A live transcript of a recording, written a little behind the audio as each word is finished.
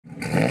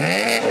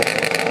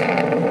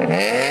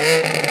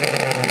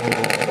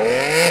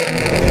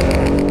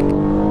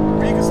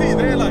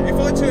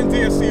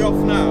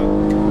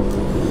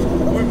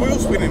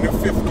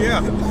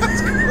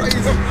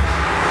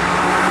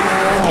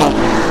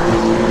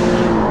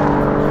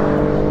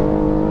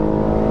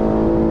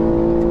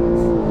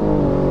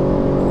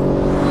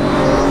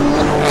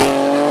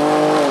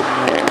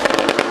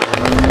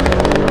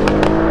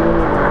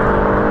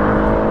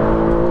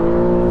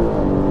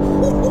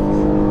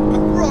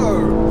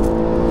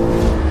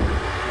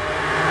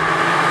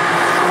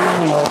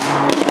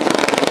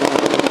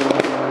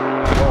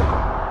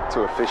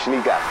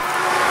officially gassed.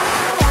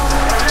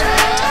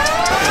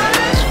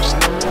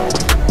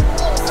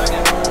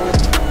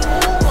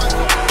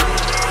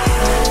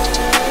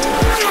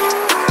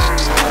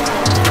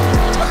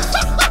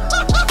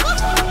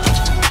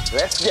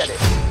 Let's get it.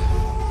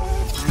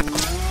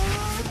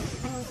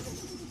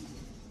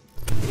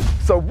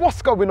 So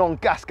what's going on,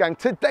 Gas Gang?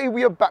 Today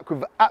we are back with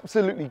an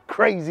absolutely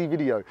crazy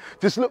video.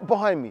 Just look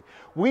behind me.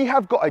 We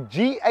have got a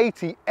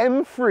G80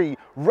 M3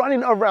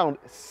 running around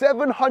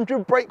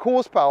 700 brake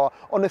horsepower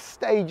on a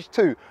stage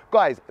 2.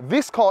 Guys,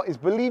 this car is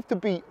believed to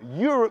be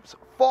Europe's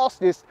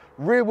fastest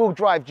rear-wheel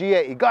drive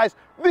G80. Guys,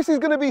 this is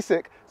gonna be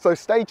sick, so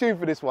stay tuned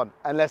for this one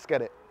and let's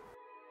get it.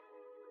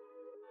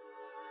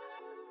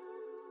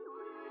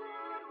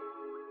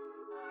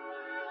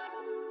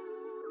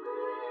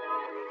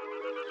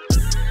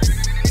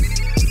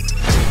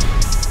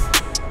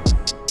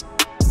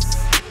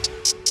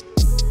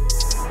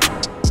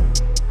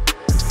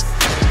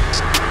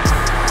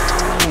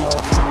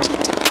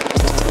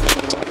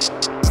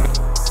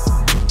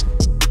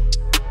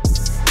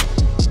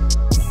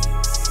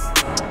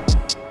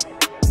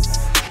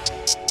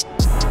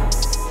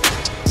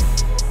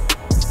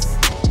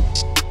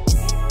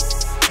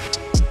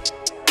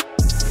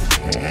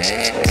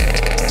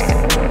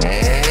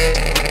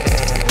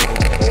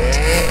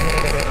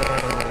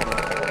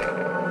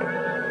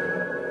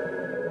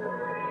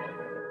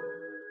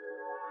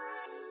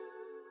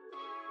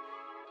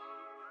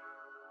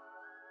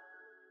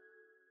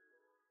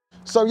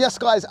 So yes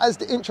guys, as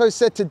the intro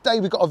said,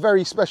 today we've got a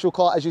very special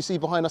car, as you see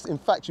behind us. In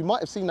fact, you might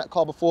have seen that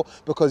car before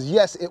because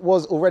yes, it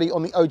was already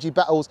on the OG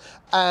battles,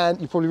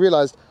 and you probably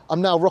realized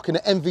I'm now rocking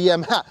an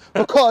MVM hat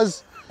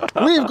because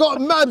we've got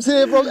MABZ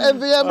here from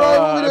MVM, bro. What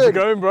are we doing? How's it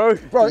going, bro?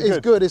 Bro, it's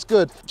good, it's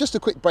good. Just a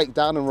quick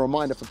breakdown and a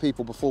reminder for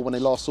people before when they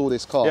last saw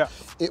this car. Yeah.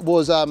 It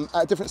was at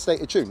a different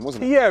state of tune,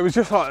 wasn't it? Yeah, it was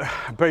just like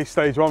base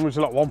stage one, which is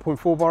like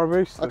 1.4 bar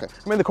boost. Okay.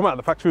 I mean, they come out of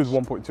the factory with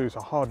 1.2,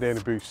 so hardly any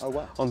boost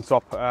on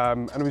top.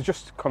 And it was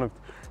just kind of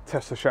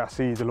test the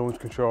chassis, the launch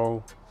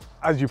control.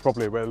 As you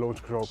probably aware, the launch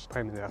control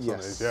pain in the ass on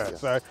it. Yeah.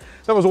 So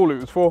that was all it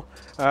was for.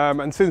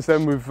 And since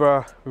then we've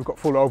got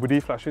full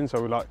OBD flashing,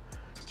 so we like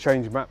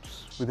change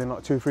maps within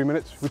like 2-3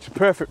 minutes, which is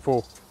perfect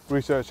for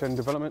research and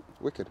development.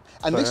 Wicked.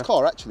 And so, this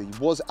car actually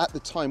was at the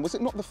time, was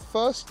it not the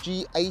first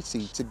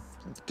G80 to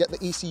get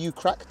the ECU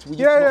cracked? Were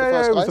you not the first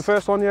guys? It was the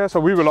first one, yeah. So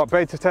we were like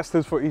beta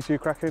testers for ECU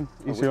cracking,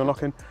 ECU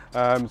unlocking.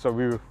 So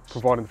we were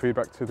providing the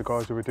feedback to the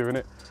guys who were doing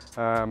it.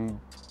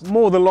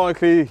 More than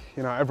likely,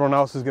 you know, everyone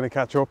else is going to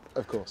catch up.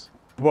 Of course.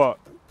 But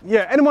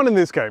yeah, anyone in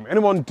this game,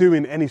 anyone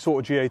doing any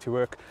sort of G80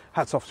 work,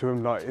 hats off to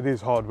him. Like, it is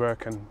hard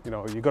work, and you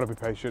know, you've got to be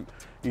patient.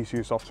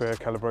 ECU software,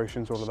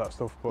 calibrations, all of that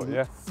stuff. But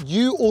yeah.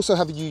 You also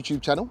have a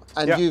YouTube channel,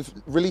 and you've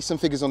released some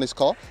figures on this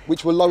car,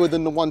 which were lower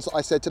than the ones that I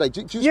said today.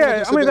 Do you just want to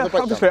give us a bit of a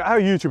breakdown? Obviously, our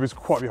YouTube is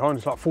quite behind.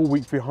 It's like 4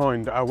 weeks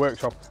behind our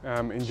workshop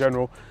in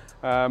general.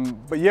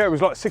 But yeah, it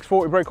was like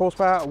 640 brake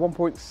horsepower,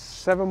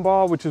 1.7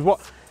 bar, which is what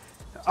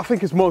I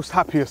think is most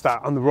happiest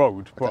at on the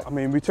road. But I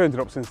mean, we turned it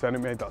up since then. It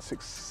made that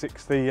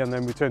 660, and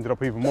then we turned it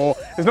up even more.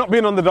 It's not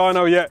been on the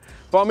dyno yet,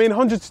 but I mean,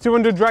 100 to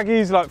 200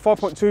 draggies, like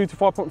 5.2 to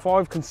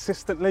 5.5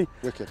 consistently.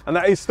 Wicked. And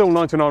that is still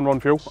 99 run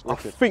fuel.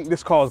 Wicked. I think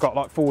this car's got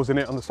like 4s in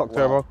it on the stock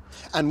turbo.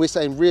 And we're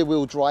saying rear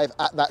wheel drive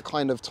at that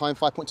kind of time,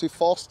 5.2,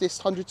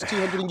 fastest 100 to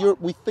 200 in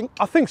Europe, we think?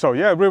 I think so,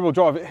 yeah, rear wheel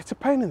drive. It's a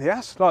pain in the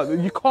ass. Like,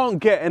 you can't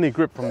get any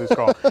grip from this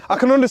car. I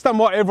can understand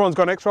why everyone's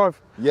gone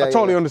X-Drive. Yeah, I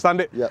totally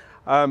understand it. Yeah.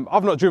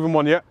 I've not driven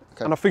one yet.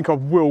 And I think I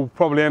will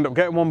probably end up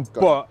getting one,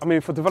 but I mean,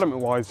 for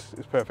development wise,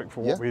 it's perfect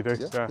for what we do.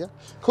 Yeah.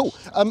 Cool.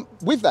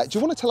 With that, do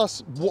you want to tell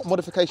us what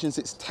modifications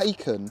it's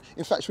taken?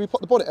 In fact, should we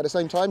pop the bonnet at the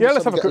same time? Yeah,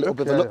 let's have a quick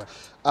look.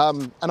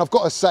 And I've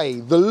got to say,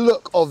 the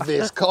look of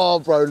this car,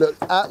 bro, looks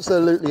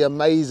absolutely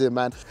amazing,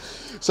 man.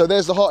 So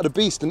there's the heart of the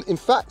beast, and in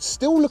fact,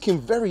 still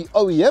looking very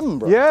OEM,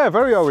 bro. Yeah,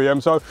 very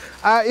OEM. So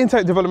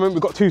intake development,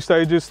 we've got 2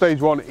 stages.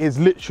 Stage 1 is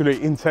literally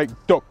intake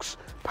ducts,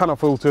 panel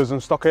filters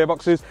and stock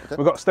airboxes.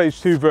 We've got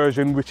stage 2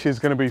 version, which is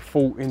going to be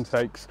full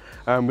intakes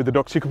with the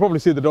ducts. You can probably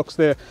see the ducts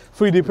there,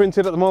 3D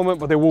printed at the moment,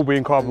 but they will be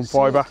in carbon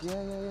fibre.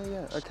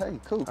 Yeah. Okay,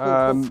 cool.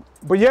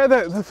 But yeah,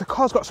 the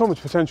car's got so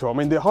much potential. I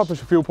mean, the high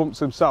pressure fuel pumps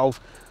themselves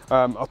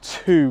are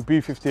 2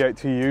 B58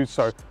 TUs,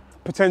 so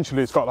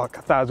potentially it's got like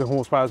 1,000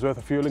 horsepower's worth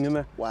of fueling in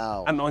there.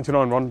 Wow. And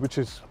 99 run, which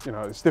is, you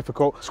know, it's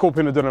difficult.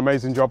 Scorpion have done an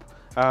amazing job.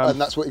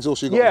 And that's what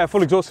exhaust you got? Yeah,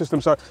 full exhaust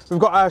system. So we've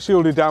got our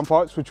shielded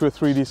downpipes, which were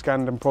 3D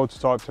scanned and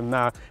prototyped and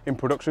now in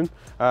production.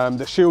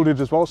 They're shielded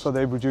as well, so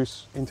they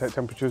reduce intake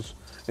temperatures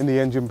in the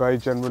engine bay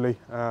generally,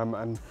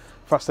 and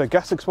faster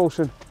gas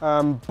expulsion.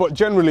 But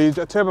generally,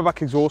 a turbo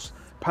back exhaust,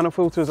 panel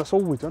filters, that's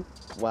all we've done.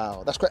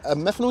 Wow, that's great.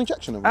 Methanol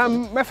injection?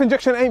 Meth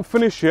injection ain't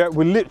finished yet.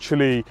 We're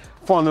literally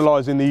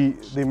finalising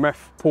the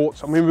meth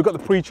ports. I mean, we've got the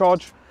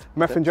pre-charge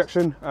Meth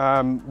injection,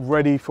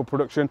 ready for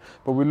production,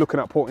 but we're looking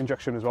at port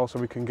injection as well, so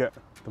we can get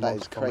the That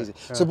is crazy.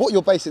 Yeah. So what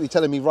you're basically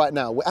telling me right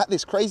now, we're at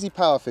this crazy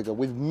power figure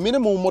with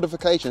minimal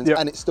modifications,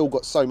 and it's still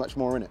got so much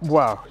more in it.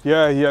 Wow,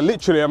 yeah,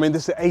 literally, I mean,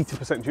 this is an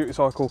 80% duty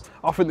cycle.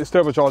 I think this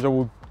turbocharger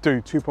will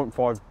do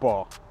 2.5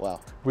 bar. Wow.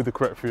 With the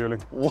correct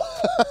fueling.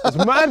 It's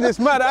mad, it's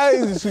mad.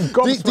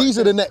 These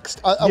are the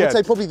next, I would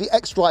say probably the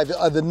X-Drive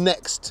are the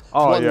next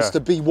ones to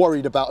be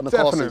worried about in the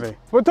car scene. Definitely.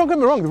 But don't get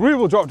me wrong, the rear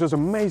wheel drive does an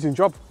amazing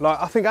job. Like,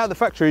 I think at the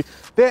factory,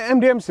 their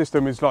MDM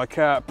system is like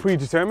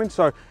predetermined,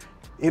 so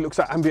it looks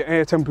at ambient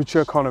air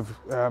temperature, kind of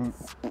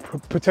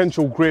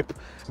potential grip,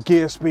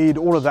 gear speed,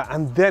 all of that,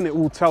 and then it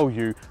will tell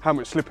you how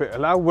much slip it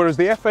allows. Whereas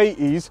the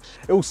F80s,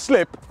 it will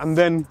slip and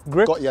then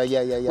grip.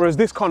 Whereas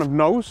this kind of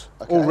knows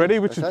already,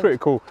 which is pretty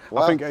cool.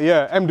 Wow. I think,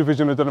 M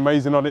Division have done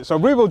amazing on it. So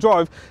rear wheel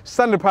drive,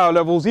 standard power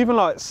levels, even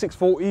like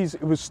 640s,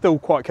 it was still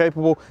quite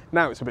capable.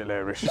 Now it's a bit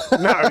lairish.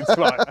 Now it's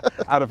like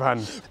out of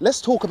hand. Let's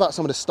talk about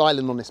some of the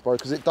styling on this, bro,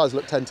 because it does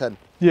look 1010.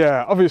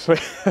 Yeah, obviously.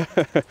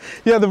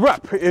 Yeah, the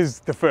wrap is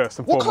the first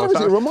and foremost. What colour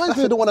is it? It reminds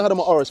me of the one I had on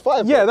my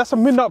RS5. Yeah, that's a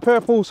midnight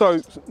purple, so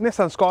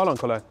Nissan Skyline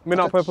colour.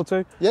 Midnight purple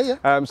too.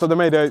 Yeah. So they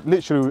made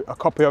literally a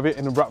copy of it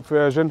in a wrap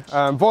version.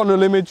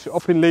 Vinyl image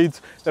up in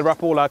Leeds. They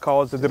wrap all our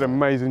cars. They did an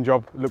amazing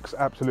job. Looks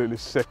absolutely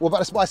sick. What about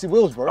the spicy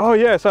wheels, bro? Oh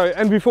yeah, so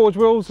NV Forge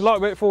wheels,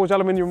 lightweight forged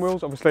aluminium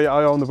wheels. Obviously,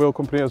 I own the wheel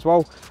company as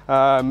well.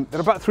 They're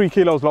about 3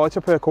 kilos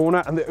lighter per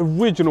corner, and the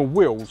original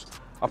wheels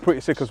are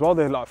pretty sick as well.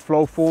 They're like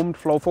flow forged.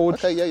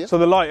 Okay, So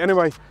they're light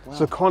anyway. Wow.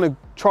 So kind of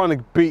trying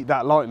to beat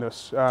that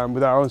lightness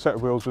with our own set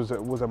of wheels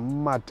was a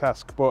mad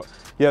task. But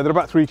yeah, they're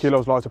about 3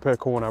 kilos lighter per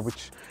corner,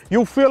 which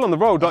you'll feel on the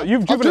road. Like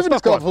you've driven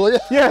this car before,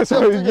 yeah.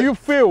 So you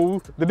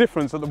feel the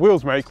difference that the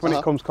wheels make when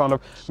it comes kind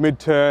of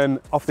mid-turn,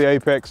 off the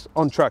apex,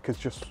 on track. It's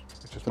just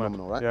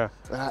phenomenal, mad. Right? Yeah.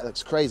 That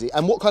looks crazy.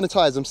 And what kind of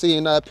tyres? I'm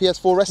seeing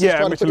PS4S.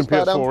 Yeah, Michelin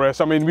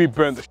PS4S. I mean, we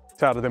burnt the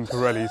shit out of them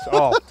Pirellis.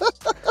 Oh.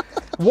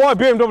 Why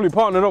BMW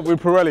partnered up with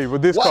Pirelli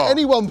with this car? Why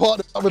anyone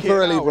partnered up with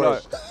Pirelli, bro?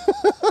 Like,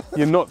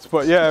 you're nuts,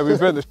 but yeah, we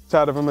burnt the shit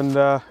out of them, and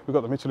we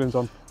got the Michelins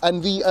on.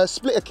 And the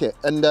splitter kit,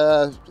 and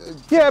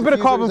yeah, a bit of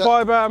carbon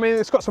fibre. I mean,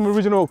 it's got some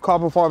original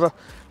carbon fibre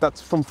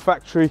that's from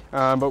factory,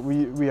 but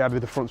we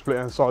added the front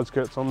splitter and side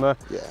skirts on there,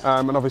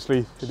 and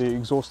obviously the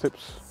exhaust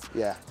tips.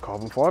 Yeah,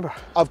 carbon fibre.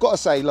 I've got to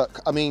say, look,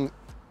 I mean,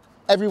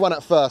 everyone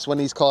at first, when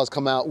these cars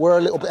come out, we're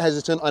a little bit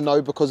hesitant, I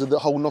know, because of the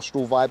whole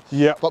nostril vibe.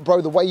 Yeah. But bro,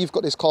 the way you've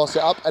got this car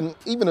set up, and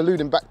even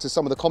alluding back to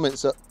some of the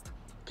comments that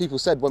people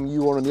said when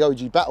you were on the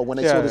OG battle, when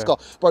they saw this car,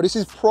 bro, this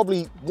is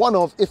probably one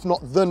of, if not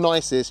the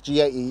nicest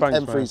G80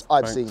 M3s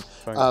I've seen.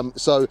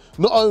 So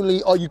not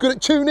only are you good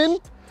at tuning,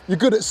 you're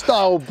good at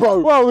style, bro.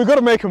 Well, we've got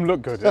to make them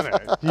look good,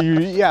 innit?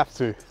 you have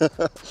to.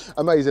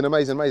 Amazing,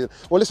 amazing, amazing.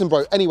 Well, listen,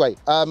 bro, anyway,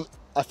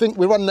 I think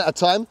we're running out of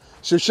time.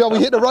 So shall we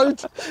hit the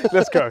road?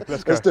 Let's go,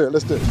 let's go. Let's do it,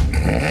 let's do it.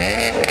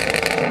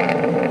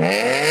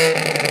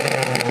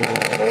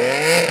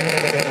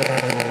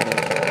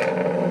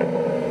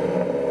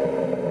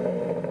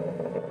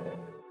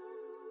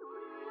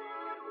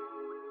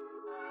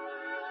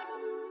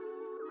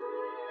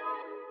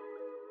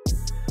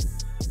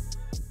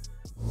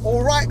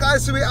 All right,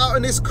 guys, so we're out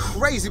on this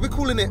crazy, we're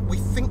calling it, we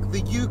think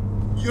the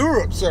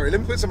Europe, sorry,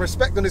 let me put some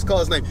respect on this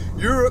car's name.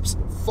 Europe's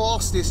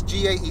fastest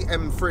G80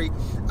 M3.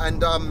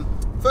 And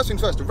first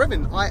things first, the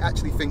revving I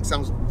actually think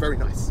sounds very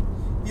nice.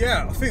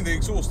 Yeah, I think the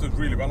exhaust does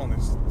really well on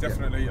this,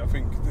 definitely. I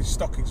think the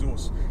stock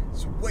exhaust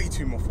is way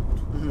too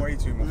muffled, way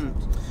too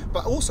muffled.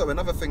 But also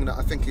another thing that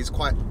I think is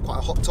quite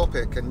a hot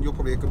topic, and you're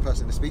probably a good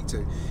person to speak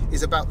to,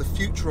 is about the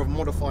future of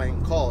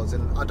modifying cars.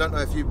 And I don't know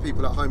if you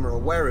people at home are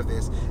aware of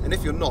this, and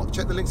if you're not,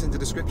 check the links in the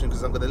description,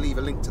 because I'm going to leave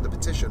a link to the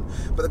petition.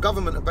 But the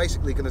government are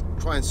basically going to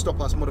try and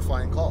stop us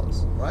modifying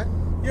cars, right?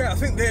 Yeah, I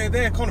think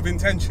their kind of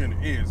intention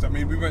is, I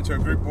mean, we went to a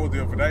group board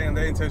the other day, and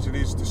their intention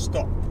is to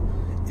stop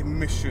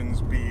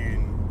emissions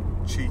being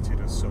cheated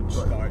as such,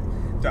 like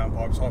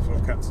downpipes, high flow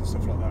cats and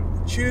stuff like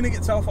that. Tuning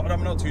itself,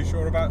 I'm not too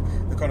sure about.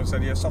 They kind of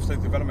said, yeah, software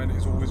development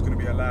is always going to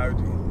be allowed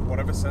in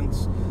whatever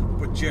sense,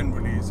 but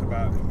generally it's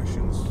about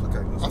emissions.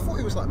 Okay, I thought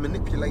it was like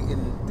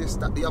manipulating this,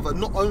 that, the other,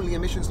 not only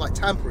emissions, like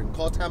tampering,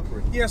 car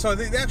tampering. Yeah, so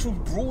the actual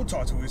broad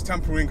title is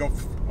tampering of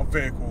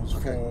vehicles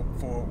for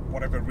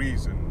whatever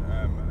reason.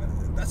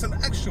 That's an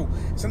actual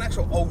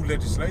old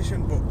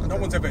legislation, but no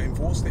one's ever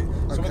enforced it.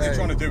 So what they're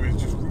trying to do is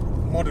just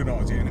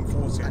modernise it and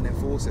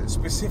enforce it.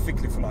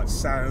 Specifically for like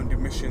sound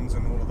emissions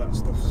and all of that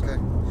stuff. So. Okay.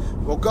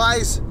 Well,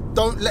 guys,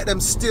 don't let them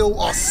steal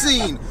our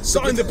scene.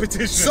 Sign the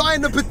petition.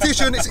 Sign the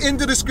petition. It's in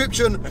the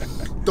description.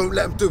 Don't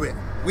let them do it.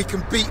 We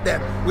can beat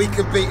them. We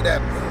can beat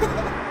them.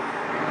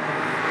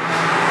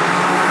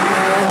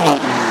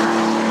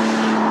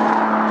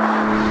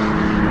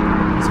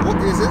 So what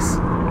gear is this?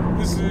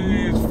 This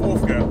is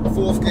 4th gear.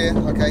 4th gear.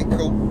 Okay,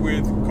 cool.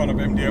 With kind of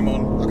MDM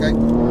on. Okay.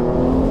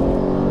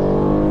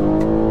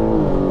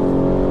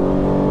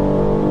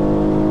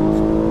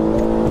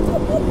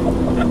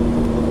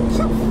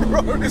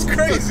 Bro, it's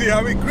crazy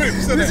how it grips,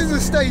 isn't This it? is a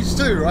stage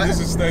 2, right? This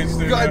is stage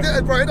 2.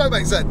 Bro, it don't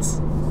make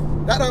sense.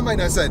 That don't make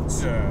no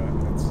sense.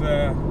 Yeah, it's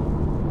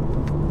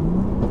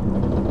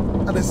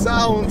And the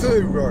sound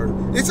too, bro.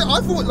 I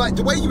thought like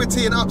the way you were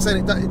teeing up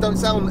saying it don't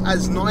sound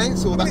as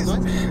nice or that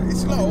nice.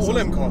 It's like all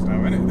them cars now,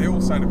 isn't it? They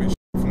all sound a bit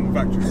from the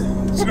factory. Do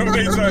you know what I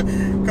mean? So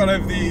kind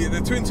of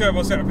the twin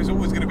turbo setup is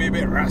always going to be a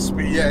bit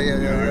raspy. Yeah.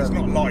 It's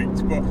not light,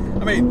 but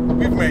I mean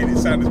we've made it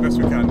sound as best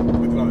we can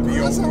with like the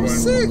old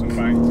ones and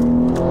bangs.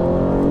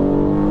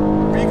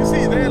 But you can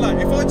see there, like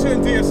if I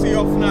turn DSC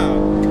off now,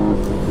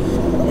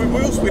 we're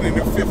wheel spinning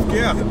in 5th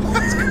gear.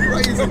 That's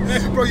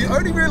crazy, bro. You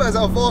only realise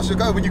how fast you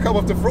go when you come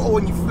off the throttle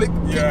and you flick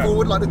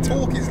forward. Like the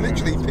torque is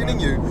literally pinning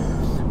you,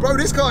 bro.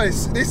 This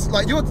guy's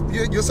like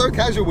you're so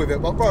casual with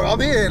it, but bro, I'm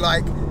here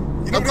like.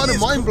 I'm kind of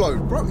mind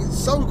blown, bro. It's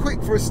so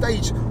quick for a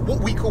stage,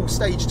 what we call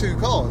stage 2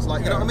 cars.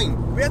 Like, you know what I mean?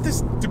 We had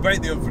this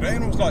debate the other day,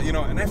 and it was like, you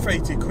know, an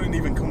F80 couldn't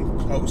even come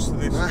close to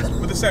this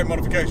with the same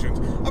modifications.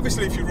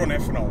 Obviously, if you run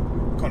ethanol,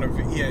 kind of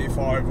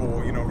E85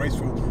 or you know race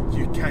fuel,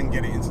 you can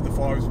get it into the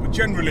 5s. But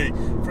generally,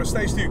 for a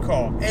stage 2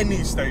 car,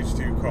 any stage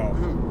 2 car.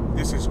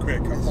 This is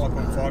quick at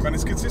 5.5 and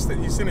it's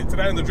consistent. You've seen it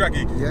today on the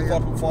draggy,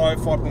 5.5,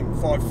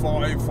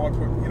 5.55, 5.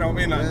 You know what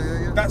I mean?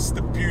 Like, that's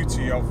the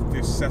beauty of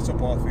this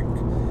setup, I think.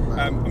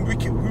 And we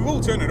will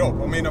turn it up.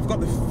 I mean, I've got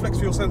the flex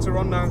fuel sensor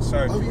on now,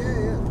 so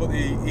put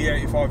the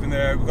E85 in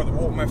there. We've got the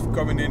water meth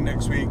going in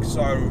next week,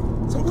 so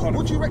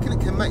what do you reckon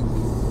it can make?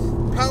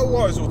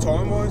 Power-wise or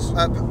time-wise?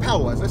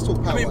 Power-wise. Let's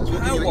talk power-wise. I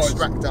mean, power-wise,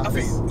 I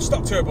think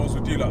stock turbos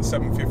would do like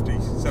 750,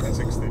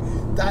 760.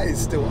 That is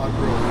still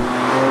unreal.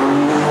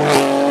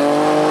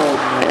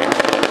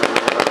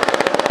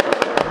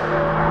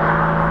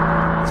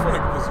 It's funny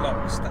because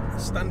like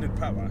standard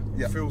power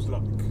feels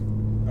like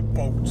a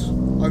bolt.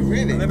 Oh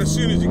really? And then as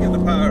soon as you get the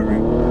power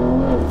in,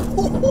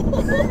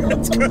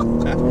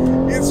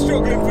 it's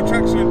struggling for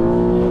traction.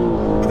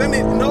 But then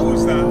it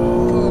knows that.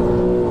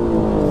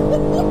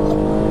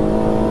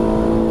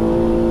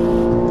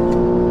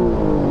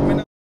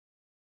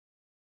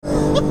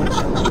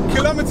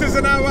 Kilometers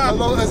an hour.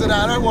 Kilometers an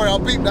hour. Don't worry, I'll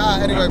beep that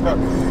out anyway, bro.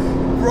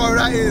 Bro,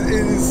 that is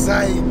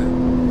insane.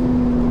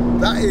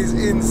 That is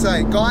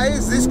insane,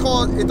 guys. This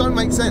car, it don't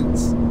make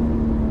sense.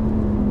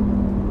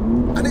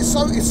 And it's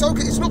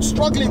not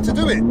struggling to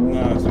do it.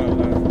 No, it's not.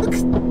 Look.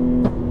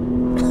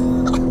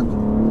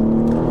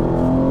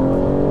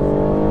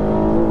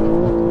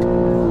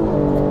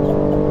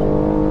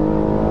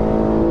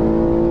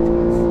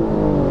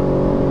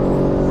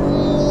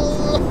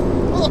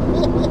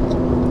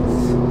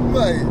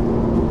 Mate,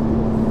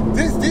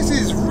 this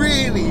is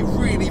really,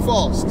 really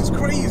fast. It's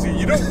crazy.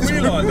 You don't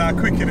realise how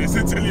quick it is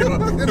until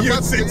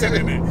you're sitting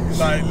in it.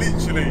 Like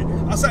literally,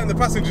 I sat in the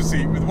passenger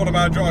seat with one of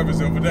our drivers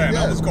the other day, and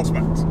that was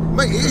Cosmax.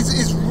 Mate,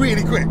 it's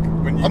really quick.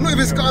 I'm not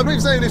even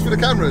saying this for the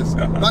cameras.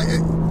 Like,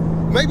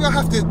 maybe I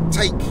have to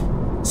take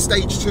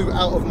stage 2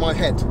 out of my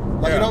head.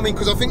 Like, you know what I mean?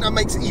 Because I think that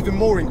makes it even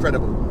more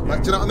incredible.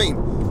 Like, do you know what I mean?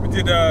 We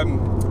did, I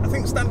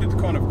think standard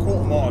kind of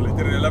quarter mile. It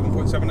did it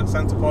 11.7 at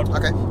Santa Pod.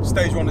 Okay.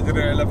 Stage 1 it did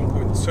it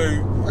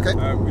 11.2. Okay.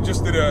 We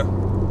just did a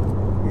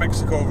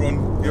Mexico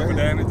run the other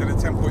day, and it did a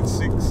 10.6.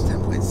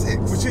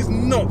 10.6. Which is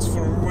nuts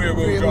for a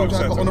rear-wheel drive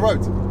setup. On the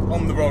road.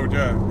 On the road,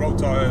 yeah. Road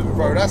tyres.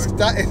 Bro, that's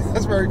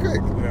very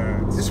quick. Yeah.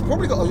 It's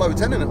probably got a low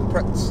 10 in it on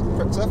prepped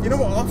surface. You know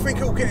what? I think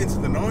it'll get into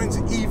the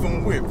 9s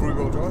even with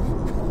rear-wheel drive.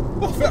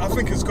 I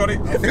think it's got it.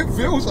 It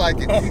feels like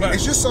it.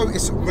 It's just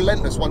it's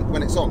relentless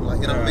when it's on. Like,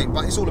 you know what I mean?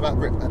 But it's all about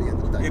grip at the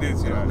end of the day. It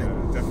is. You know what I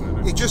mean?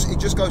 Definitely. It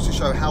just goes to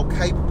show how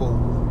capable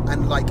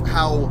and like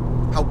how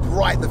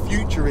bright the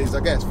future is, I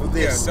guess, for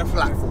this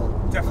platform.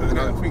 Definitely. You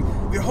know? I think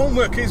the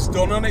homework is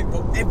done on it,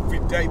 but every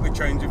day we're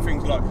changing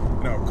things like,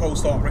 you know, cold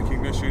start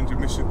recognition,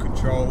 emission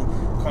control,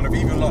 kind of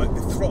even like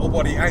the throttle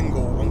body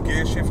angle on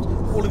gear shift.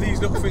 All of these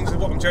little things is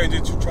what I'm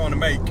changing to trying to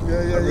make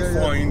a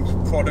refined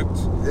product.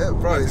 Yeah,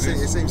 bro, it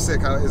seems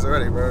sick how it is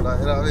already, bro. Like,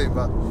 you know what I mean?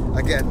 But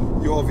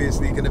again, you're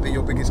obviously going to be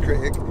your biggest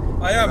critic.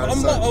 I am.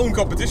 I'm my own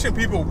competition.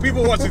 People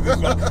watching this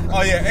like,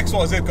 oh yeah,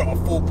 XYZ got a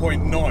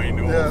 4.9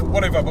 or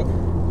whatever, but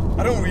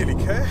I don't really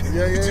care.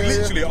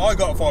 Literally, I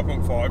got a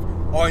 5.5.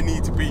 I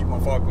need to beat my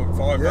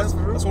 5.5.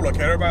 That's all I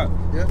care about.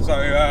 Yeah. So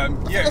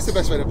that's the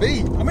best way to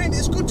be. I mean,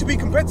 it's good to be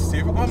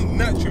competitive. I'm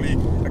naturally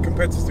a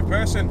competitive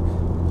person,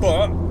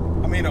 but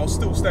I mean, I'll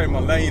still stay in my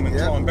lane and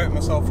try and better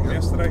myself from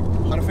yesterday.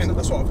 And I think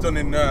that's what I've done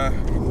in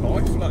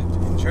life, like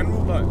in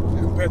general, like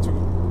compared to.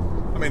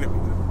 I mean,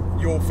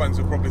 your fans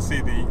will probably see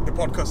the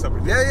podcast that we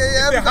did.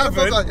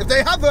 If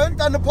they haven't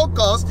done the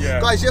podcast,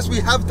 guys, yes,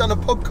 we have done a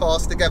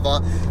podcast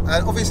together,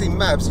 and obviously,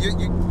 MABZ,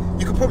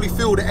 you could probably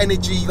feel the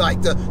energy,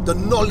 like the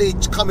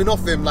knowledge coming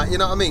off him, like, you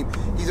know what I mean?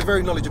 He's a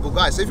very knowledgeable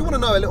guy. So if you want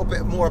to know a little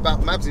bit more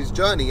about MABZ's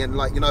journey and,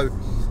 like, you know,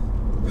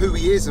 who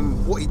he is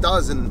and what he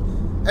does and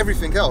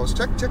everything else,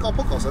 check our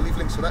podcast. I'll leave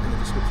links for that in the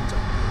description too.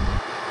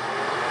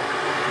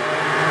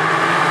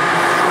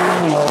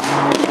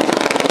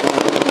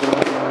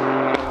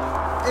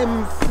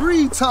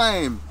 M3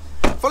 time.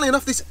 Funnily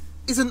enough, this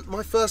isn't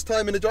my first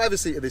time in the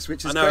driver's seat of this,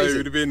 which is crazy.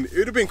 It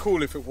would have been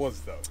cool if it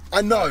was though.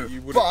 I know,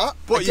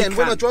 but again,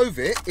 when I drove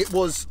it, it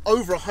was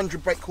over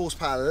 100 brake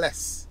horsepower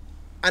less,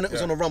 and it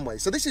was on a runway.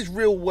 So this is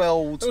real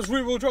world. It was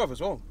rear-wheel drive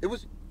as well. It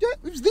was,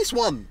 it was this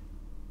one.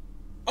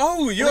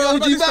 Oh, you're on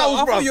about the stock.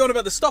 I thought you were on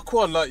about the stock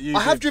one, like you.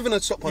 I have driven a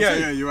stock one too.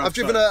 Yeah, you have. I've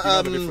driven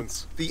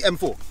the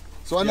M4,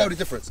 so I know the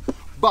difference.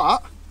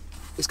 But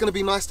it's going to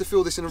be nice to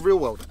feel this in the real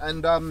world.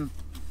 And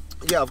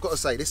yeah, I've got to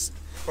say this,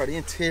 bro. The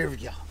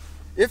interior,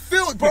 it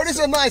feels, bro. This is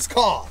a nice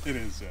car. It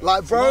is. Yeah.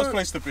 Like, bro, it's a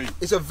nice place to be.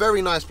 It's a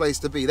very nice place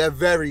to be. They're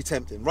very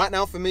tempting. Right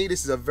now, for me,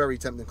 this is a very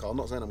tempting car. I'm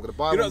not saying I'm going to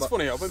buy one. You know, it's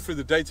funny. I went through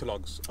the data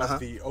logs of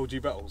the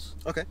OG battles.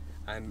 Okay.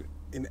 And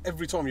in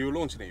every time you were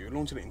launching it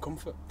in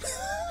comfort.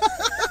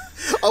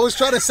 I was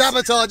trying to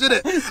sabotage,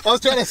 innit? I was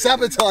trying to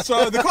sabotage.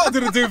 So the car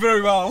didn't do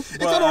very well. It's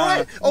done all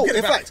right. Oh,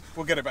 in fact,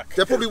 we'll get it back.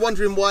 They're probably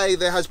wondering why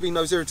there has been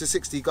no 0 to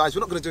 60. Guys, we're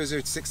not going to do a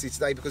 0 to 60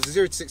 today because the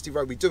 0 to 60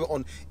 road we do it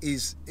on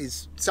is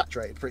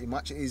saturated pretty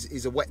much. It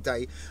is a wet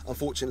day,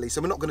 unfortunately, so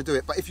we're not going to do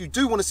it. But if you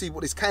do want to see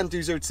what this can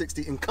do 0 to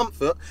 60 in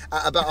comfort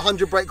at about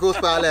 100 brake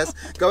horsepower less,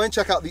 go and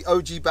check out the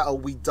OG battle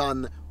we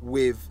done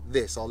with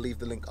this. I'll leave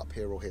the link up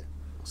here or here.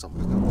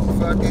 Somewhere.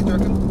 Third gear, do you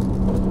reckon?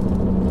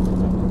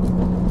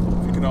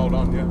 If you can hold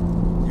on, yeah.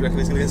 You reckon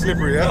it's going to get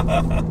slippery,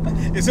 yeah?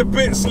 It's a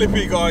bit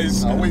slippy,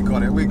 guys. Oh, we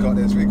got it, we got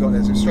this, we got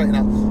this. We'll straighten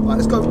out. All right,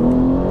 let's go.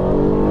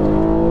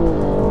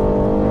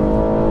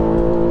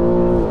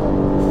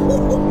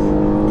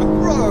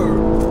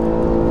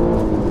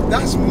 Bro,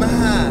 that's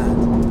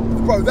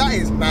mad. Bro, that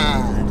is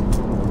mad.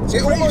 See,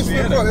 it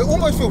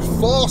almost feels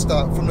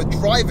faster from the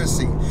driver's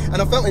seat,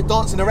 and I felt it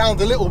dancing around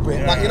a little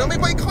bit, like, you know what I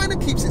mean? But it kind of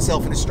keeps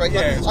itself in a straight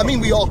line. I mean,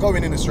 we are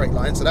going in a straight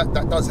line, so that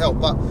does help.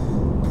 But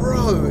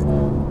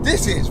bro,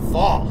 this is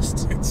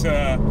fast. It's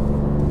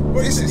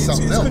it's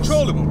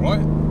controllable,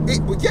 right?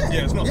 Yeah,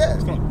 it's not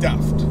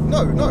daft.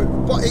 No,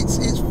 but it's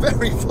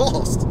very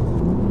fast.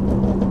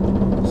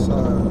 So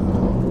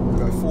we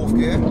go 4th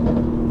gear.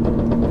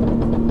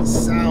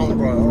 Sound,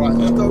 bro. All right,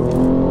 let's go.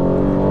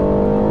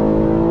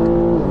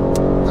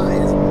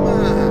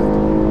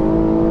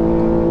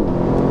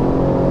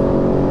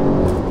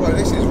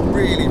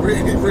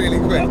 Really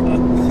quick.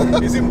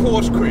 Is it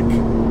Porsche quick?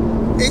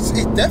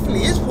 It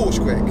definitely is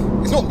Porsche quick.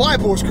 It's not my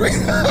Porsche quick.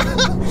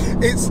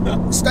 It's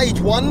stage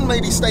 1,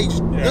 maybe stage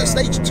 2.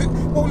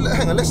 Well,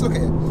 hang on, let's look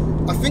at it.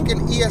 I think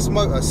an ES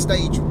motor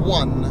stage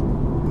 1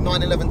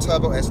 911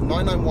 Turbo S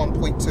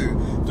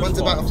 991.2 runs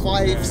about a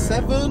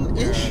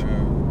 5.7-ish.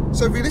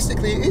 So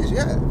realistically it is,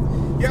 yeah.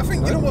 Yeah, I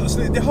think, you know what,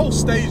 the whole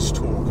stage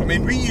talk, I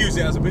mean, we use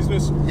it as a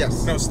business.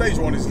 Yes. No, stage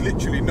 1 is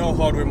literally no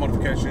hardware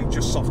modification,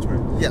 just software.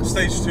 Yes.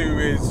 Stage 2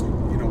 is,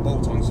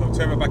 bolt-on, so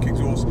turbo back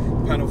exhaust,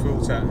 panel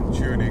filter and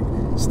tuning.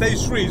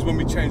 Stage 3 is when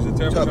we change the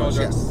turbocharger.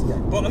 Yes, yeah.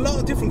 But a lot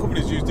of different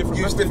companies use different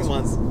methods. Different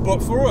ones. But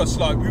for us,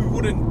 like, we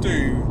wouldn't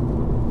do,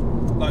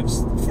 like,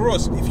 for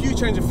us, if you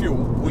change a fuel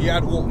or you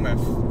add water meth,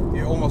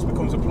 it almost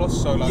becomes a plus.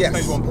 So like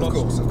stage 1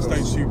 plus, of course.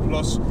 Stage 2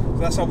 plus. So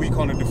that's how we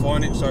kind of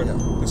define it. So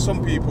there's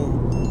some people.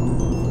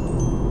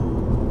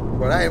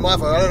 Well, that ain't my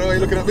fault. I don't know why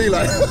you're looking at me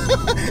like.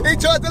 He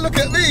tried to look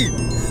at me.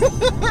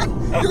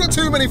 You got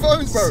too many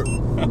phones, bro.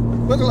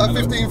 Look at like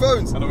 15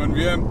 phones. Hello,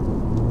 NVM.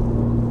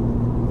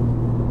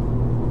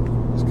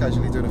 Just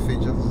casually doing a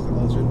feature.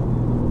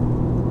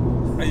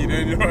 How you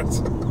doing? You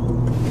alright?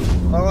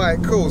 All right,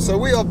 cool. So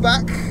we are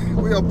back.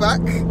 We are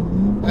back,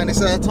 and it's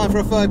time for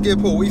a 3rd gear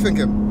pull. What are you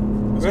thinking?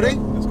 Ready?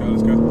 Let's go.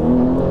 Let's go.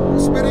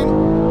 Spinning.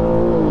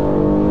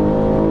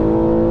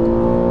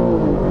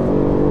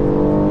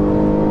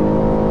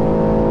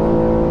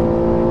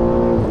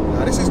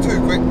 Nah, this is too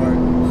quick, bro.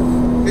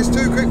 It's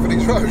too quick for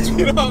these roads.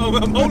 You know,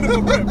 I'm holding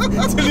my breath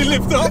until you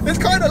lift up. It's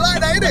kind of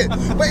like that, isn't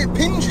it? But it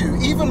pins you.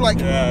 Even like,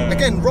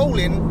 again,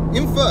 rolling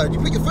in 3rd, you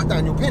put your foot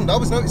down, you're pinned. I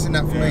was noticing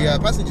that from the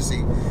passenger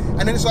seat.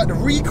 And then it's like the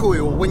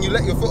recoil when you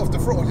let your foot off the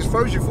throttle just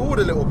throws you forward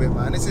a little bit,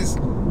 man.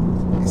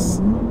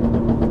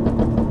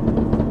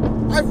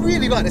 I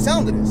really like the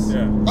sound of this.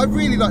 Yeah. I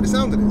really like the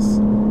sound of this.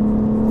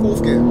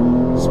 4th gear,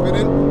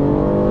 spinning.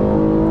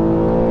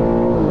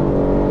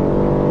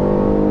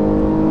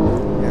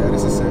 Yeah,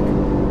 this is sick.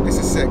 This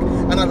is sick.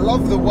 And I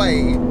love the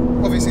way,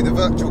 obviously, the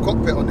virtual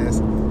cockpit on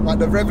this, like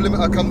the rev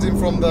limiter comes in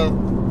from the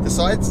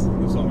sides.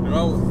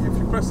 Well, if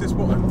you press this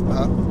button.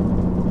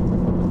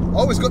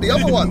 Oh, it's got the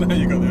other one. No,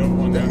 you got the other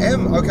one. The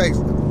M. Okay,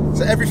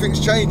 so everything's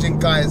changing,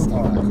 guys.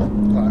 All right, cool. All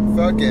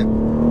right, 3rd gear.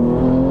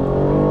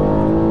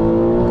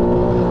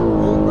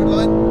 Oh, red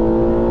line.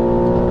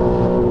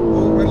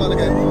 Oh, red line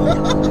again.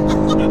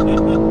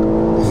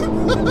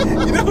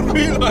 You don't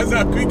realise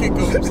how quick it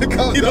goes.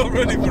 You're not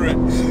ready for it.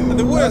 And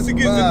the worst thing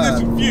is, in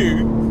this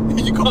view,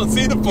 you can't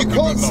see the fucking. You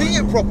can't see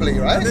it properly,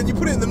 right? And then you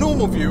put it in the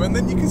normal view, and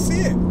then you can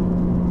see it.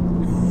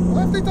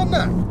 Why have they done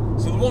that?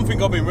 So the one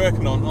thing I've been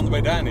working on the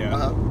way down here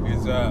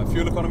is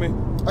fuel economy.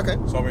 Okay.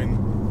 So I mean,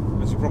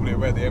 as you're probably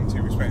aware, the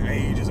M2 we spent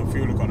ages on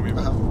fuel economy,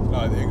 but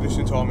the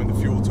ignition time and the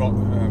fuel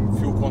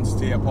fuel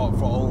quantity at part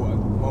throttle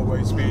and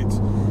motorway speeds.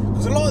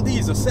 Because a lot of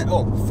these are set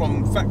up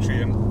from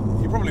factory, and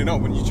you probably know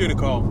when you tune a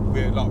car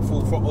with like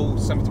full throttle,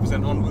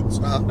 70% onwards.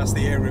 That's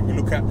the area we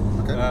look at.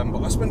 Okay.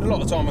 But I spend a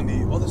lot of time on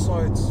the other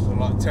sides, so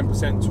like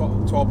 10%,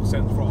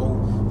 12% throttle.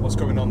 What's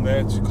going on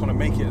there to kind of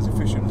make it as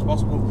efficient as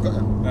possible.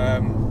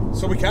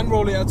 So we can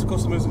roll it out to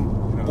customers. And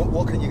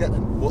what can you get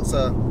then? What's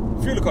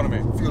Fuel economy.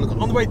 Fuel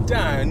economy. On the way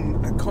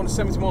down, at kind of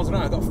 70 miles an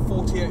hour, I got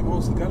 48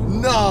 miles to the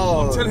gallon.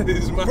 No! I'm telling you,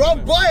 this is massive. Bro,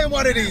 I'm buying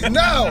one of these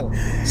now!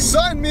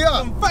 Sign me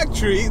up! On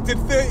factory, it did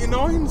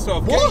 39, so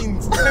I've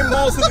gained 10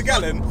 miles to the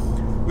gallon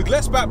with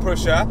less back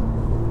pressure,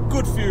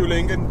 good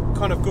fueling, and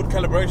kind of good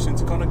calibration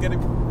to kind of get it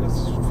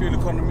as fuel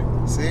economy.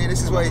 See,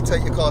 this is where you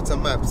take your car to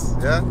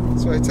MABZ, yeah?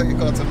 This is where you take your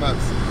car to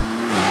MABZ.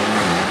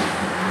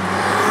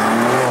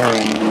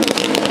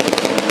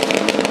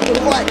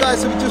 Alright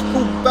guys, so we just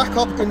pulled back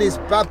up in this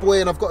bad boy,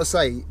 and I've got to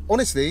say,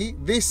 honestly,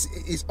 this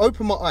is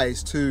opened my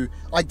eyes to,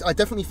 I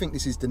definitely think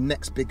this is the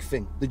next big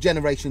thing, the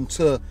generation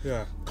to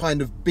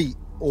kind of beat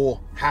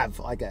or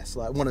have, I guess,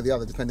 like one or the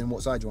other, depending on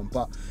what side you're on.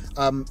 But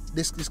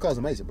this car's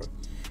amazing, bro.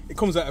 It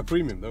comes at a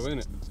premium though, isn't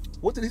it?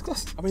 What did these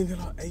cost? I mean, they're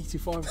like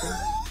 85 grand.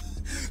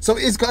 So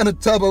it is kind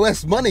of Turbo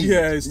S money.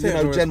 Yeah, it's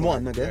Gen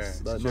 1, I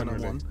guess. Yeah, like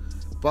 991.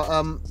 But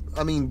I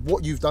mean,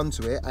 what you've done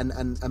to it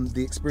and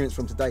the experience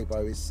from today,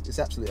 bro, is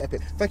absolutely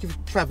epic. Thank you for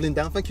travelling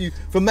down. Thank you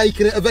for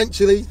making it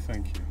eventually.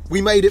 Thank you.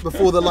 We made it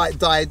before the light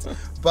died.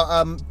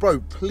 But bro,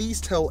 please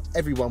tell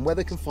everyone where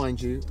they can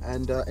find you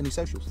and any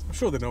socials. I'm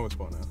sure they know it's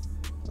by now.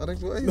 I don't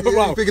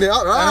know. Figured it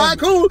out. Alright,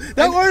 cool.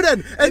 Don't worry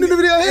then. End of the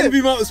video here.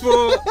 NV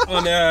Motorsport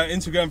on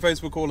Instagram,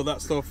 Facebook, all of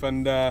that stuff.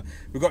 And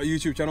we've got a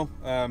YouTube channel,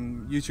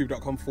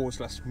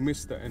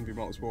 youtube.com/Mr. NV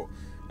Motorsport.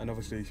 And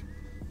obviously,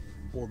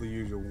 all the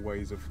usual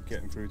ways of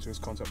getting through to us,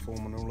 contact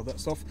form and all of that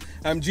stuff.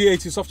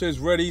 G80 software is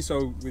ready,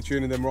 so we're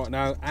tuning them right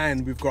now,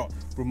 and we've got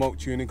remote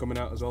tuning coming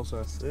out as well,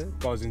 so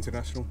guys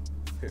international,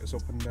 hit us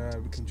up and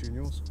we can tune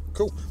yours.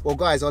 Cool. Well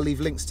guys, I'll leave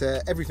links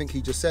to everything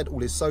he just said, all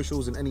his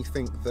socials and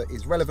anything that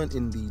is relevant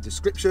in the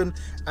description.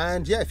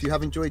 And yeah, if you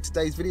have enjoyed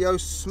today's video,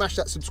 smash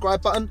that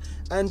subscribe button,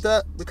 and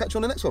we'll catch you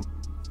on the next one.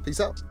 Peace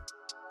out.